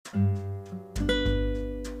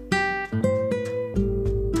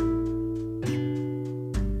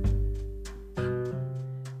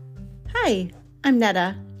Hi, I'm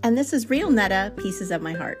Netta, and this is Real Netta, Pieces of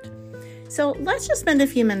My Heart. So let's just spend a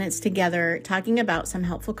few minutes together talking about some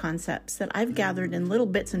helpful concepts that I've gathered in little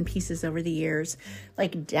bits and pieces over the years,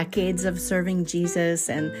 like decades of serving Jesus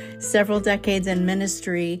and several decades in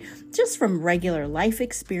ministry, just from regular life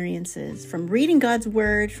experiences, from reading God's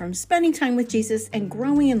Word, from spending time with Jesus and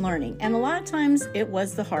growing and learning. And a lot of times it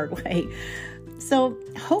was the hard way. So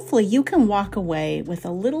hopefully you can walk away with a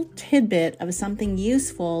little tidbit of something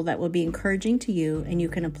useful that will be encouraging to you, and you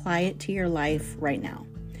can apply it to your life right now.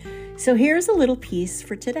 So here's a little piece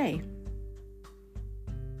for today.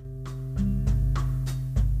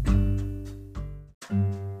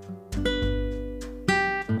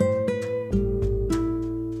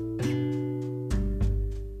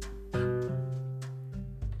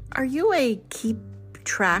 Are you a keep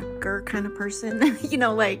tracker kind of person?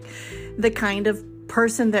 Like the kind of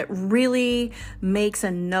person that really makes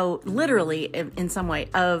a note, literally in some way,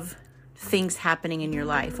 of things happening in your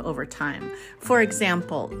life over time. For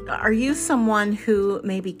example, are you someone who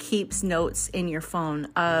maybe keeps notes in your phone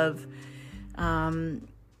of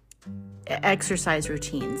exercise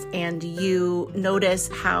routines, and you notice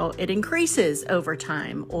how it increases over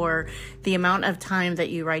time, or the amount of time that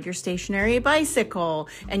you ride your stationary bicycle,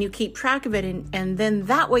 and you keep track of it, and then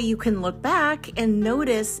that way you can look back and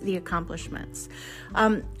notice the accomplishments.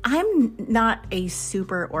 I'm not a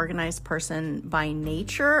super organized person by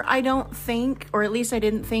nature, I don't think, or at least I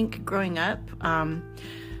didn't think growing up.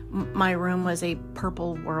 My room was a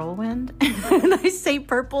purple whirlwind. And I say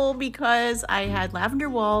purple because I had lavender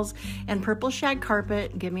walls and purple shag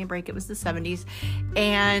carpet. Give me a break, it was the 70s.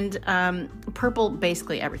 And purple,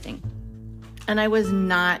 basically everything. And I was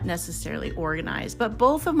not necessarily organized, but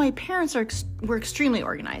both of my parents were extremely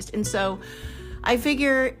organized. And so I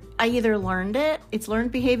figure I either learned it's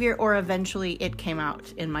learned behavior, or eventually it came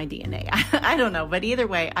out in my DNA. I don't know, but either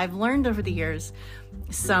way, I've learned over the years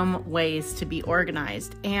some ways to be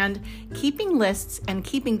organized, and keeping lists and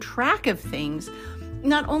keeping track of things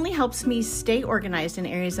not only helps me stay organized in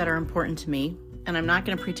areas that are important to me, and I'm not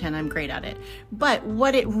going to pretend I'm great at it, but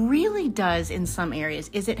what it really does in some areas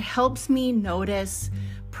is it helps me notice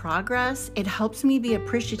progress. It helps me be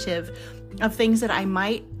appreciative of things that I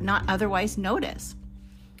might not otherwise notice.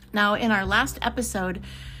 Now, in our last episode,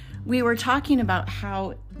 we were talking about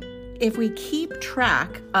how if we keep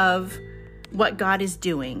track of what God is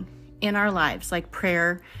doing in our lives, like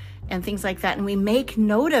prayer and things like that, and we make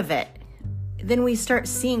note of it, then we start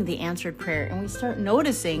seeing the answered prayer, and we start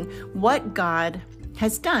noticing what God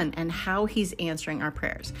has done and how He's answering our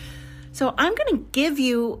prayers. So I'm going to give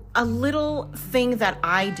you a little thing that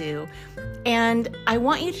I do, and I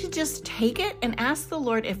want you to just take it and ask the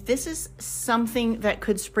Lord if this is something that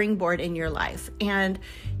could springboard in your life, and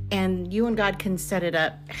you and God can set it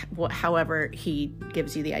up however He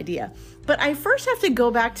gives you the idea. But I first have to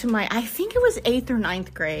go back to I think it was 8th or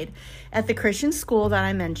 9th grade at the Christian school that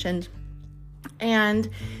I mentioned. And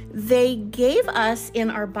they gave us in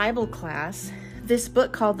our Bible class this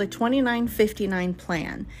book called the 2959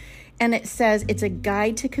 Plan. And it says it's a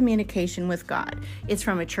guide to communication with God. It's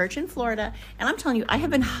from a church in Florida. And I'm telling you, I have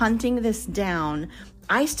been hunting this down.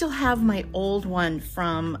 I still have my old one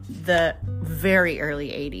from the very early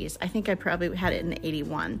 80s. I think I probably had it in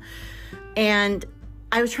 81. And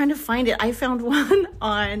I was trying to find it. I found one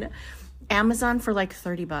on Amazon for like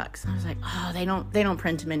 $30. I was like, oh, they don't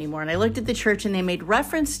print them anymore. And I looked at the church, and they made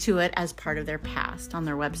reference to it as part of their past on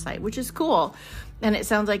their website, which is cool. And it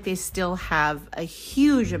sounds like they still have a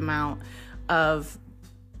huge amount of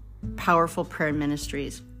powerful prayer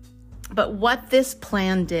ministries. But what this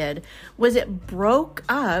plan did was it broke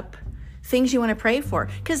up things you want to pray for.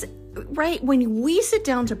 Because right when we sit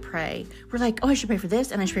down to pray, we're like, oh, I should pray for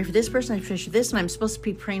this, and I should pray for this person, I should pray for this, and I'm supposed to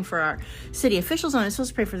be praying for our city officials, and I'm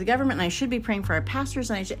supposed to pray for the government, and I should be praying for our pastors,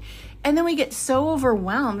 and then we get so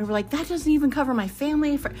overwhelmed, and we're like, that doesn't even cover my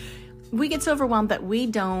family. We get so overwhelmed that we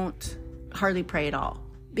don't hardly pray at all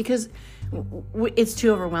because it's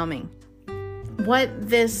too overwhelming. What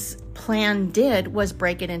this plan did was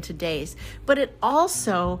break it into days, but it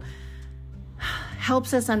also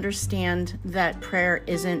helps us understand that prayer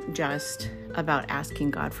isn't just about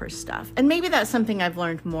asking God for stuff. And maybe that's something I've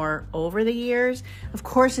learned more over the years. Of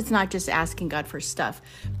course, it's not just asking God for stuff,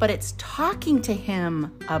 but it's talking to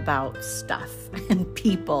Him about stuff and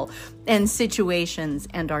people and situations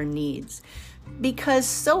and our needs. Because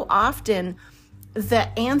so often the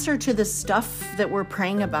answer to the stuff that we're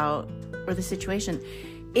praying about or the situation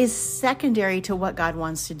is secondary to what God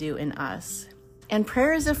wants to do in us. And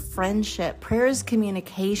prayer is a friendship. Prayer is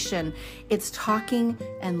communication. It's talking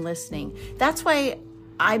and listening. That's why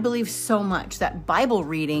I believe so much that Bible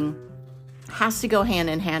reading has to go hand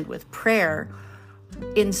in hand with prayer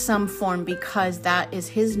in some form, because that is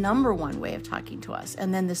his number one way of talking to us.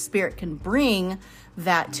 And then the Spirit can bring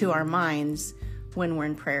that to our minds when we're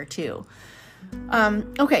in prayer too.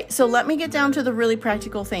 Okay, so let me get down to the really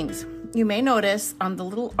practical things. You may notice on the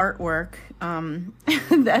little artwork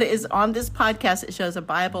that is on this podcast, it shows a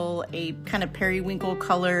Bible, a kind of periwinkle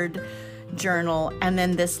colored journal, and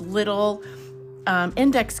then this little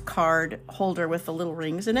index card holder with the little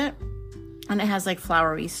rings in it. And it has like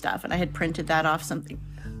flowery stuff. And I had printed that off something,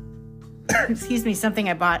 something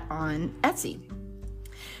I bought on Etsy.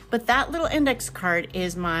 But that little index card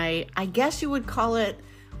is I guess you would call it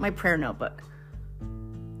my prayer notebook.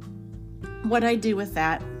 What I do with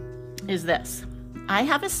that is this. I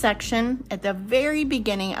have a section at the very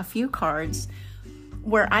beginning, a few cards,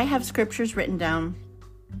 where I have scriptures written down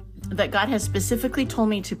that God has specifically told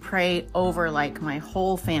me to pray over, like my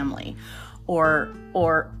whole family, or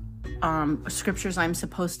scriptures I'm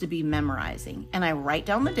supposed to be memorizing. And I write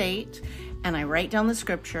down the date and I write down the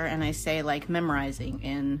scripture and I say like memorizing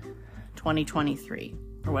in 2023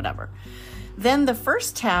 or whatever. Then the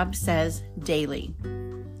first tab says daily.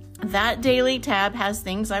 That daily tab has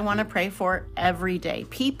things I want to pray for every day.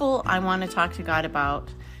 People I want to talk to God about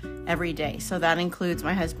every day. So that includes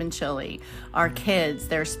my husband, Chili, our kids,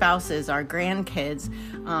 their spouses, our grandkids,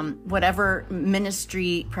 whatever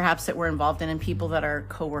ministry perhaps that we're involved in, and people that are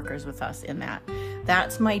co-workers with us in that.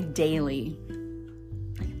 That's my daily.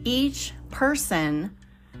 Each person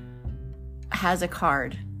has a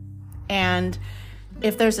card. And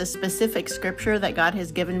if there's a specific scripture that God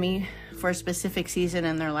has given me for a specific season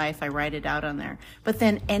in their life, I write it out on there. But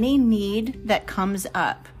then any need that comes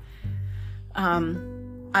up,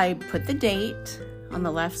 I put the date on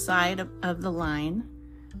the left side of the line.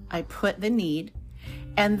 I put the need.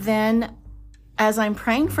 And then as I'm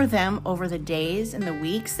praying for them over the days and the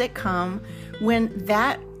weeks that come, when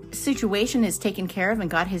that situation is taken care of and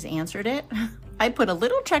God has answered it, I put a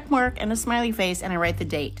little check mark and a smiley face and I write the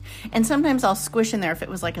date. And sometimes I'll squish in there if it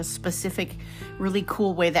was like a specific, really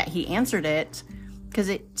cool way that he answered it, because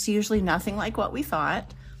it's usually nothing like what we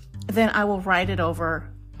thought. Then I will write it over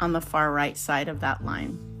on the far right side of that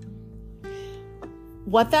line.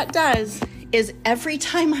 What that does is every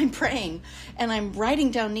time I'm praying and I'm writing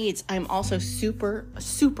down needs, I'm also super,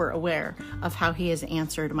 super aware of how he has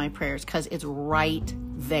answered my prayers, because it's right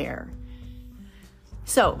there.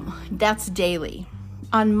 So that's daily.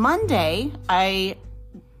 On Monday,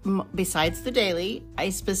 besides the daily, I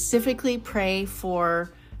specifically pray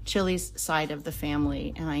for Chili's side of the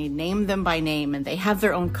family, and I name them by name, and they have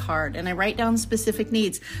their own card, and I write down specific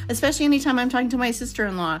needs, especially anytime I'm talking to my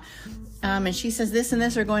sister-in-law, and she says this and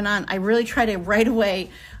this are going on. I really try to right away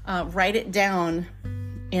write it down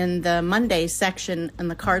in the Monday section in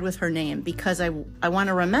the card with her name, because I want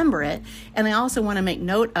to remember it, and I also want to make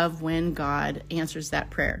note of when God answers that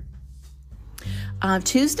prayer.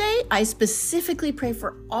 Tuesday, I specifically pray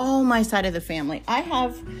for all my side of the family. I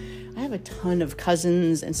have a ton of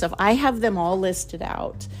cousins and stuff. I have them all listed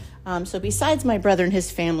out. So besides my brother and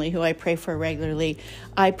his family, who I pray for regularly,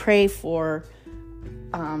 I pray for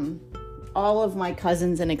all of my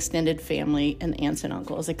cousins and extended family and aunts and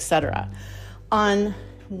uncles, etc. On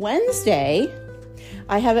Wednesday,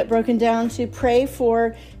 I have it broken down to pray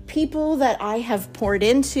for people that I have poured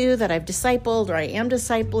into, that I've discipled, or I am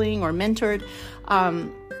discipling or mentored.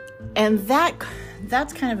 And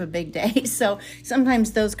that's kind of a big day. So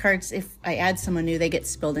sometimes those cards, if I add someone new, they get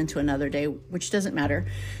spilled into another day, which doesn't matter.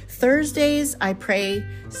 Thursdays, I pray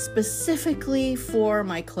specifically for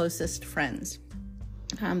my closest friends.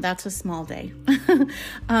 That's a small day.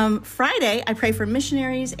 Friday, I pray for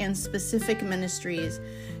missionaries and specific ministries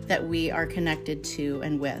that we are connected to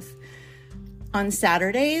and with. On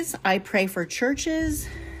Saturdays, I pray for churches,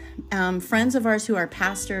 friends of ours who are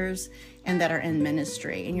pastors and that are in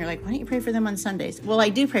ministry. And you're like, why don't you pray for them on Sundays? Well, I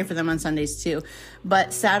do pray for them on Sundays too,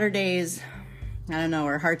 but Saturdays, I don't know,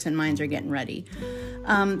 our hearts and minds are getting ready.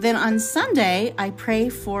 Then on Sunday, I pray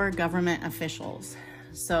for government officials.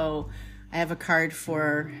 So I have a card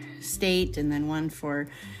for state, and then one for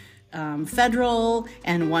federal,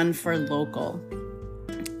 and one for local.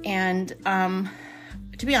 And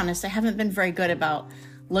to be honest, I haven't been very good about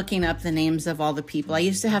looking up the names of all the people. I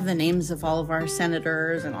used to have the names of all of our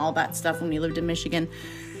senators and all that stuff when we lived in Michigan.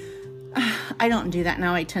 I don't do that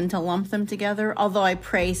now. I tend to lump them together, although I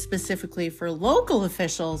pray specifically for local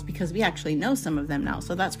officials because we actually know some of them now,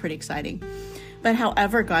 so that's pretty exciting. But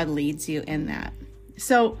however God leads you in that.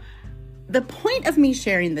 So the point of me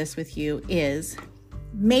sharing this with you is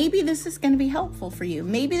maybe this is going to be helpful for you.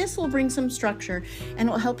 Maybe this will bring some structure and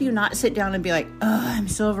it will help you not sit down and be like, oh, I'm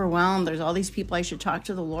so overwhelmed. There's all these people I should talk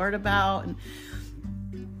to the Lord about.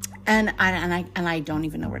 And I don't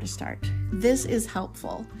even know where to start. This is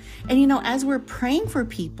helpful. And as we're praying for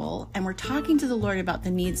people and we're talking to the Lord about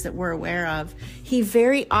the needs that we're aware of, He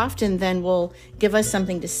very often then will give us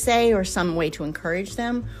something to say or some way to encourage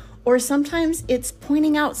them. Or sometimes it's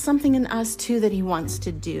pointing out something in us too that He wants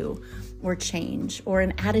to do or change, or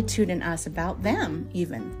an attitude in us about them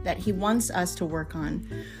even that He wants us to work on.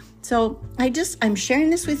 So I'm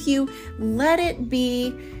sharing this with you. Let it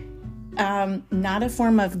be not a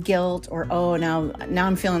form of guilt or, oh, now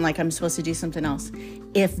I'm feeling like I'm supposed to do something else.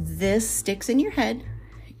 If this sticks in your head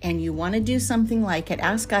and you want to do something like it,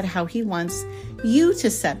 ask God how He wants you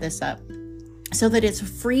to set this up so that it's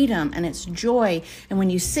freedom and it's joy. And when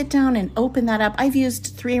you sit down and open that up, I've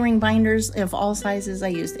used 3-ring binders of all sizes. I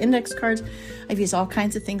used index cards. I've used all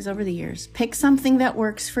kinds of things over the years. Pick something that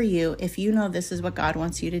works for you if you know this is what God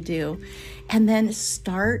wants you to do. And then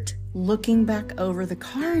start looking back over the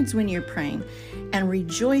cards when you're praying and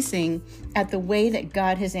rejoicing at the way that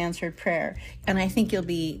God has answered prayer. And I think you'll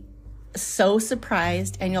be so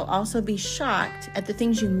surprised, and you'll also be shocked at the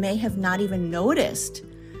things you may have not even noticed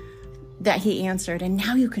that He answered. And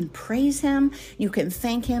now you can praise Him, you can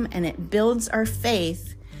thank Him, and it builds our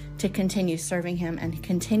faith to continue serving Him and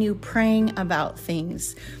continue praying about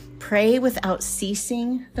things. Pray without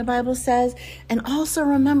ceasing, the Bible says. And also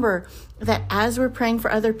remember that as we're praying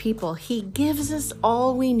for other people, He gives us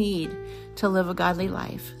all we need to live a godly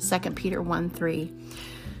life. 2 Peter 1:3.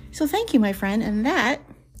 So thank you, my friend. And that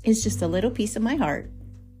is just a little piece of my heart.